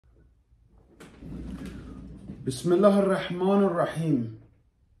Bismillah ar-Rahman ar-Rahim.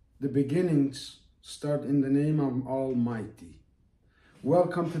 The beginnings start in the name of Almighty.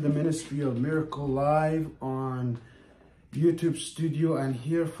 Welcome to the Ministry of Miracle live on YouTube studio and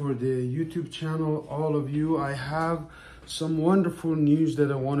here for the YouTube channel. All of you, I have some wonderful news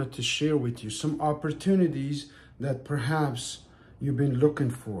that I wanted to share with you. Some opportunities that perhaps you've been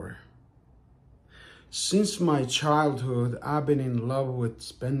looking for. Since my childhood, I've been in love with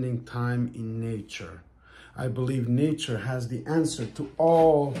spending time in nature. I believe nature has the answer to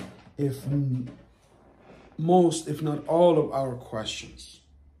all, if not all of our questions.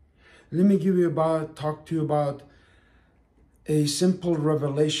 Let me talk to you about a simple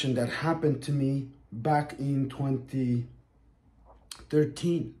revelation that happened to me back in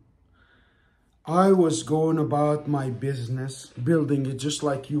 2013. I was going about my business, building it just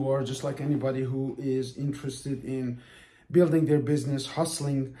like you are, just like anybody who is interested in building their business,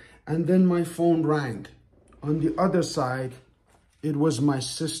 hustling, and then my phone rang. On the other side, it was my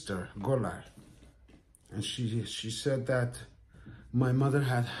sister, Golar. And she said that my mother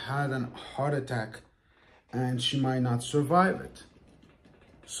had had a heart attack and she might not survive it.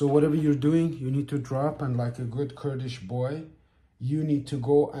 So whatever you're doing, you need to drop, and like a good Kurdish boy, you need to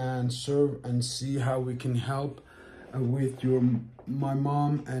go and serve and see how we can help with my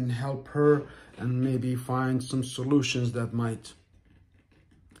mom and help her and maybe find some solutions that might.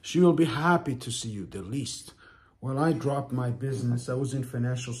 She will be happy to see you, the least. Well, I dropped my business. I was in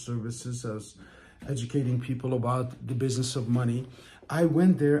financial services. I was educating people about the business of money. I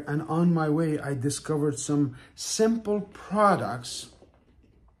went there, and on my way, I discovered some simple products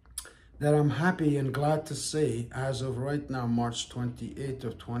that I'm happy and glad to say, as of right now, March 28th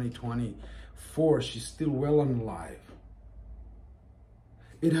of 2024, she's still well and alive.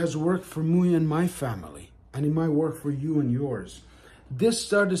 It has worked for me and my family, and it might work for you and yours. This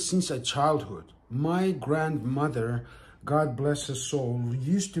started since a childhood. My grandmother, God bless her soul,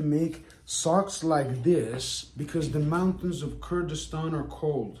 used to make socks like this because the mountains of Kurdistan are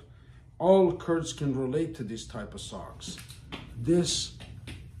cold. All Kurds can relate to this type of socks. This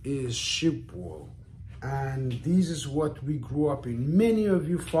is sheep wool, and this is what we grew up in. Many of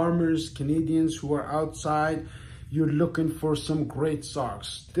you farmers, Canadians who are outside, you're looking for some great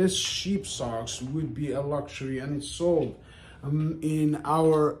socks. This sheep socks would be a luxury, and it's sold in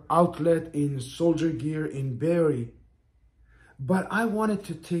our outlet in Soldier Gear in Barrie. But I wanted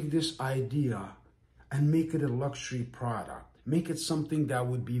to take this idea and make it a luxury product, make it something that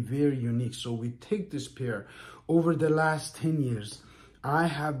would be very unique. So we take this pair. Over the last 10 years, I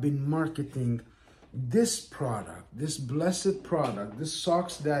have been marketing this product, this blessed product. This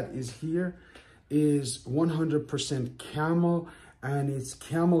socks that is here is 100% camel, and it's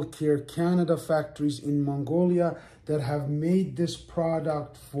Camel Care Canada factories in Mongolia that have made this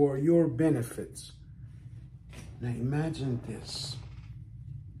product for your benefits. Now imagine this.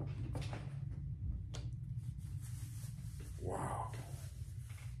 Wow.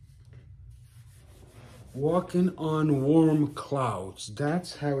 Walking on warm clouds,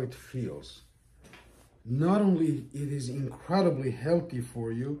 that's how it feels. Not only it is incredibly healthy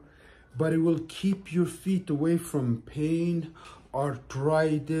for you, but it will keep your feet away from pain,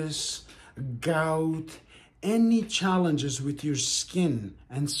 arthritis, gout, any challenges with your skin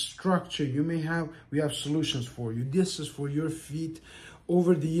and structure you may have. We have solutions for you. This is for your feet.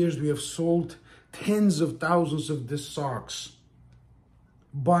 Over the years, we have sold tens of thousands of these socks,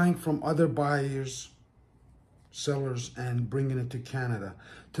 buying from other buyers, sellers, and bringing it to Canada.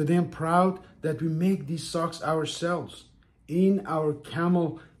 Today, I'm proud that we make these socks ourselves in our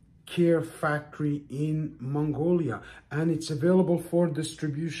Camel Care factory in Mongolia, and it's available for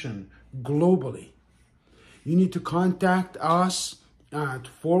distribution globally. You need to contact us at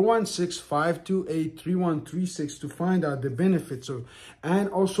 416-528-3136 to find out the benefits of, and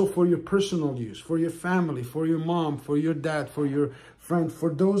also for your personal use, for your family, for your mom, for your dad, for your friend,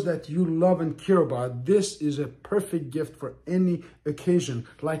 for those that you love and care about. This is a perfect gift for any occasion.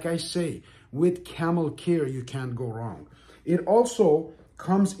 Like I say, with Camel Care, you can't go wrong. It also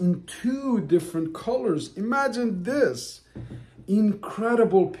comes in 2 different colors. Imagine this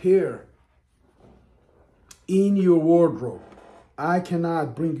incredible pair in your wardrobe. I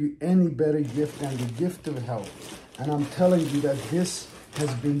cannot bring you any better gift than the gift of health. And I'm telling you that this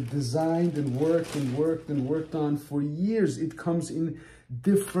has been designed and worked on for years. It comes in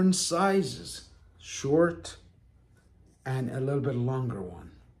different sizes, short and a little bit longer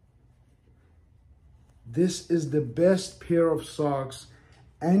one. This is the best pair of socks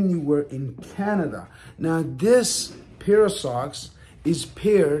anywhere in Canada. Now, this pair of socks is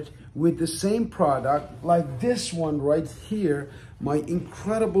paired with the same product like this one right here, my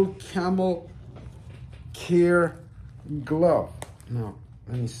incredible Camel Care glove. Now,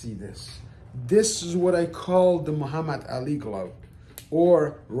 let me see this. This is what I call the Muhammad Ali glove.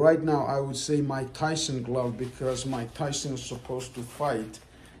 Or right now, I would say Mike Tyson glove, because Mike Tyson is supposed to fight.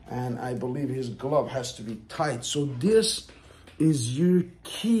 And I believe his glove has to be tight. So this is your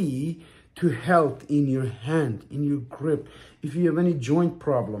key to health in your hand, in your grip. If you have any joint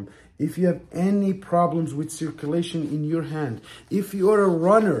problem, if you have any problems with circulation in your hand, if you're a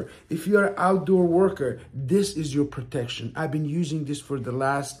runner, if you're an outdoor worker, this is your protection. I've been using this for the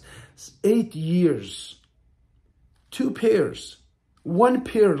last 8 years. 2 pairs. 1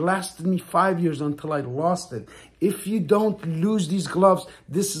 pair lasted me 5 years until I lost it. If you don't lose these gloves,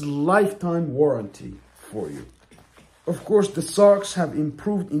 this is lifetime warranty for you. Of course, the socks have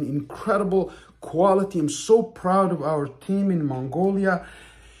improved in incredible quality. I'm so proud of our team in Mongolia.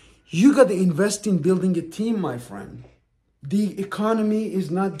 You got to invest in building a team, my friend. The economy is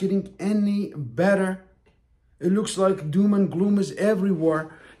not getting any better. It looks like doom and gloom is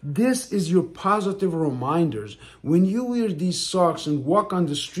everywhere. This is your positive reminders. When you wear these socks and walk on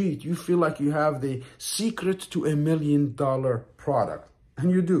the street, you feel like you have the secret to $1 million product.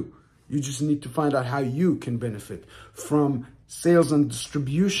 And you do. You just need to find out how you can benefit from sales and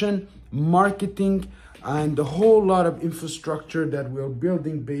distribution, marketing, and a whole lot of infrastructure that we're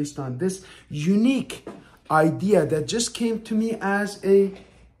building based on this unique idea that just came to me as a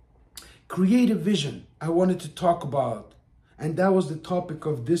creative vision I wanted to talk about. And that was the topic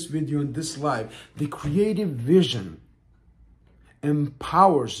of this video and this live. The creative vision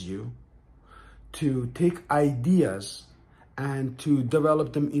empowers you to take ideas and to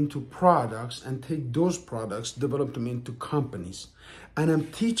develop them into products, and take those products, develop them into companies. And I'm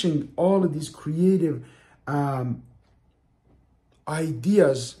teaching all of these creative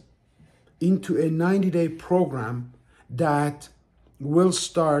ideas into a 90-day program that will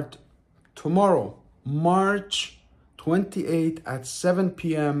start tomorrow, March 28th at 7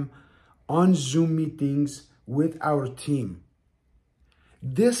 p.m. on Zoom meetings with our team.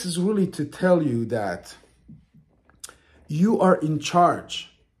 This is really to tell you that you are in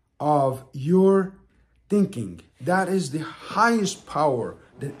charge of your thinking. That is the highest power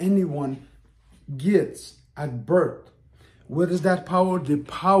that anyone gets at birth. What is that power? The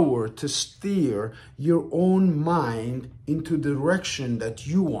power to steer your own mind into the direction that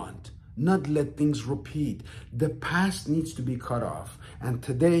you want, not let things repeat. The past needs to be cut off. And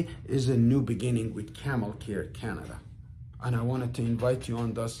today is a new beginning with Camel Care Canada. And I wanted to invite you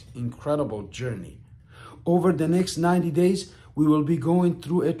on this incredible journey. Over the next 90 days, we will be going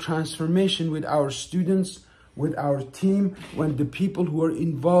through a transformation with our students, with our team, when the people who are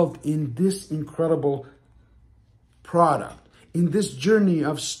involved in this incredible product, in this journey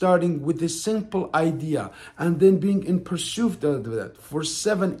of starting with a simple idea and then being in pursuit of that for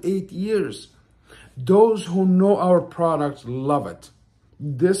 7-8 years. Those who know our products love it.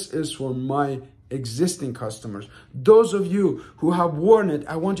 This is for my existing customers. Those of you who have worn it,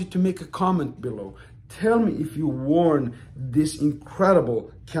 I want you to make a comment below. Tell me if you worn this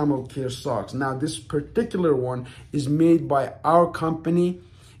incredible Camel Care socks. Now, this particular one is made by our company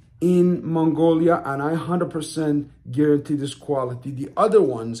in Mongolia, and I 100% guarantee this quality. The other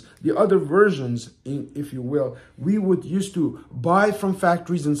ones, the other versions, if you will, we would used to buy from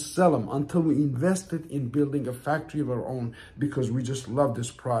factories and sell them until we invested in building a factory of our own, because we just love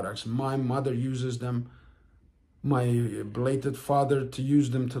these products. My mother uses them. My belated father to use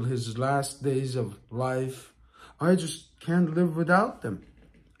them till his last days of life. I just can't live without them.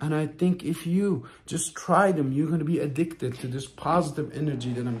 And I think if you just try them, you're going to be addicted to this positive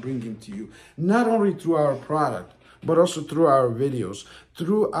energy that I'm bringing to you. Not only through our product, but also through our videos,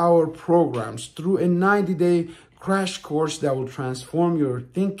 through our programs, through a 90-day crash course that will transform your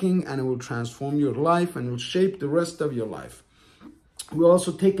thinking, and it will transform your life, and will shape the rest of your life. We're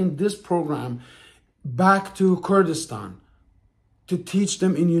also taking this program back to Kurdistan to teach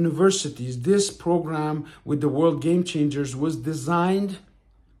them in universities. This program with the World Game Changers was designed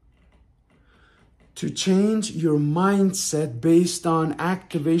to change your mindset based on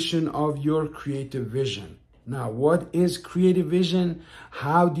activation of your creative vision. Now, what is creative vision?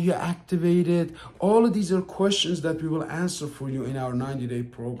 How do you activate it? All of these are questions that we will answer for you in our 90-day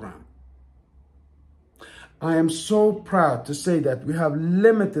program. I am so proud to say that we have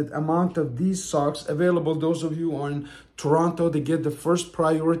limited amount of these socks available. Those of you who are in Toronto, they get the first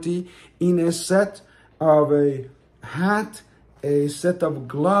priority in a set of a hat, a set of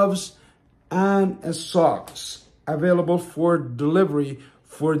gloves, and a socks available for delivery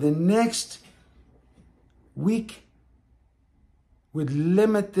for the next week with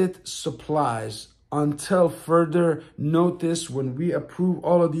limited supplies until further notice when we approve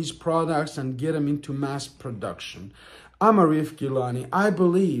all of these products and get them into mass production. I'm Arif Gilani. I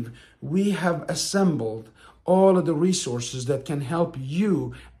believe we have assembled all of the resources that can help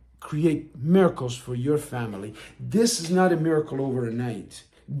you create miracles for your family. This is not a miracle overnight.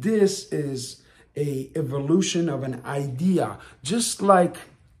 This is an evolution of an idea. Just like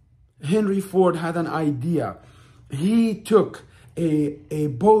Henry Ford had an idea. He took a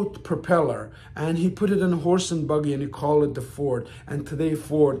boat propeller and he put it in a horse and buggy and he called it the Ford. And today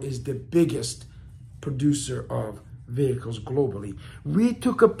Ford is the biggest producer of vehicles globally. We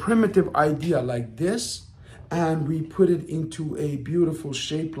took a primitive idea like this and we put it into a beautiful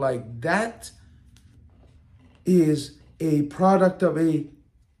shape like that. Is a product of a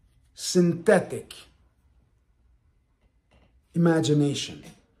synthetic imagination.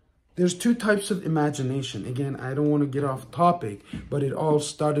 There's two types of imagination. Again, I don't want to get off topic, but it all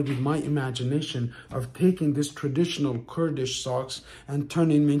started with my imagination of taking this traditional Kurdish socks and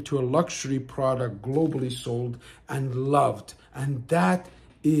turning them into a luxury product globally sold and loved. And that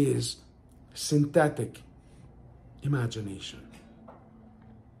is synthetic imagination.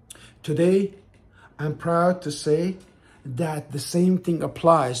 Today, I'm proud to say that the same thing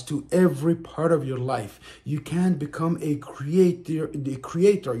applies to every part of your life. You can become a creator.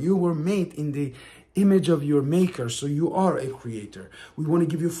 You were made in the image of your maker, so you are a creator. We want to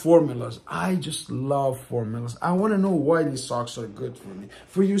give you formulas. I just love formulas. I want to know why these socks are good for me.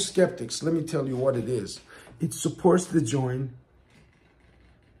 For you skeptics, let me tell you what it is. It supports the joint.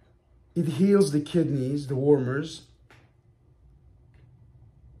 It heals the kidneys, the warmers.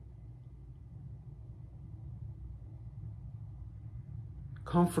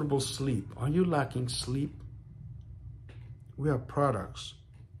 Comfortable sleep. Are you lacking sleep? We have products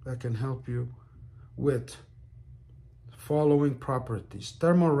that can help you with following properties: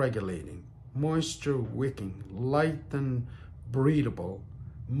 thermoregulating, moisture wicking, light and breathable,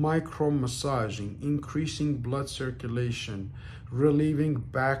 micro massaging, increasing blood circulation, relieving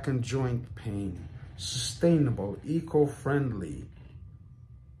back and joint pain, sustainable, eco-friendly,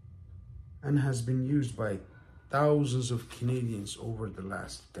 and has been used by thousands of Canadians over the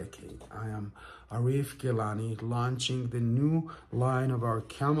last decade. I am Arif Gilani, launching the new line of our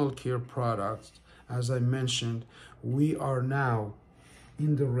Camel Care products. As I mentioned, we are now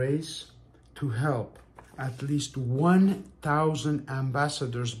in the race to help at least 1,000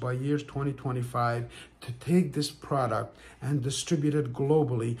 ambassadors by year 2025 to take this product and distribute it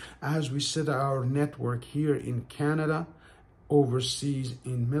globally as we set our network here in Canada, overseas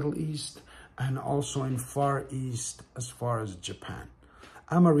in Middle East, and also in Far East as far as Japan.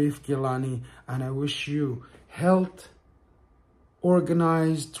 I'm Arif Gilani, and I wish you health,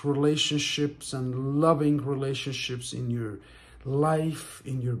 organized relationships, and loving relationships in your life,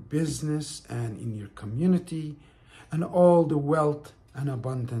 in your business, and in your community, and all the wealth and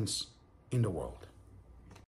abundance in the world.